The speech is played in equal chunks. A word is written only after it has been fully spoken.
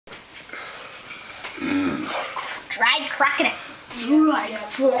Dried crocodile. Dried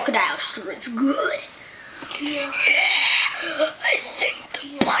crocodile stew is good. Yeah, I think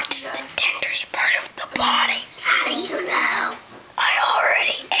the butt's the tenderest part of the body. How do you know? I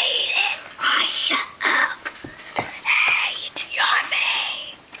already ate it. Oh, shut up. Hey, it's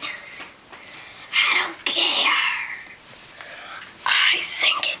yummy. I don't care. I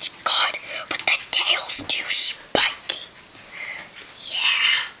think it's good, but the tail's too spiky.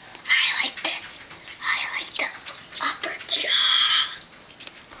 Yeah, I like the upper jaw.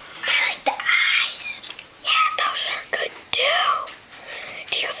 I like the eyes. Yeah, those are good too.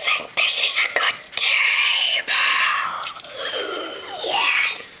 Do you think this is a good table?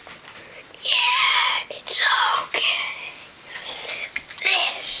 Yes. Yeah, it's okay.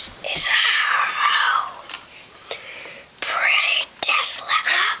 This is our home. Pretty desolate,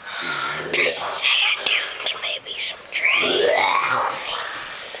 huh? Just sand dunes, maybe some trees.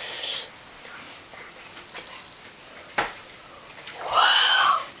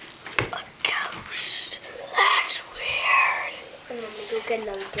 Whoa, a ghost. That's weird. I'm gonna go get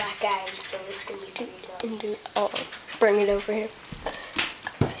another black eye, so this can be trees up. I'll bring it over here.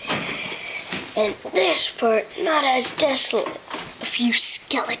 And this part, not as desolate. A few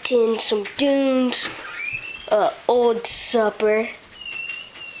skeletons, some dunes, old supper,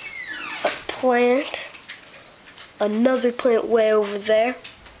 a plant, another plant way over there,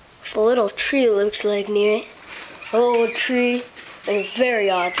 with a little tree it looks like near it, an old tree, and a very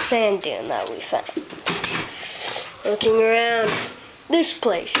odd sand dune that we found. Looking around, this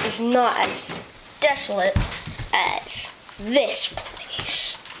place is not as desolate as this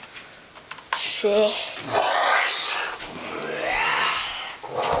place. See?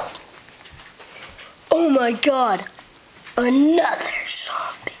 Oh my God, another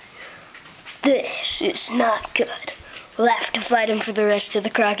zombie. This is not good. We'll have to fight him for the rest of the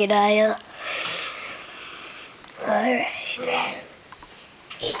crocodile. All right.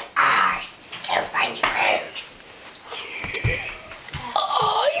 It's ours to find your home.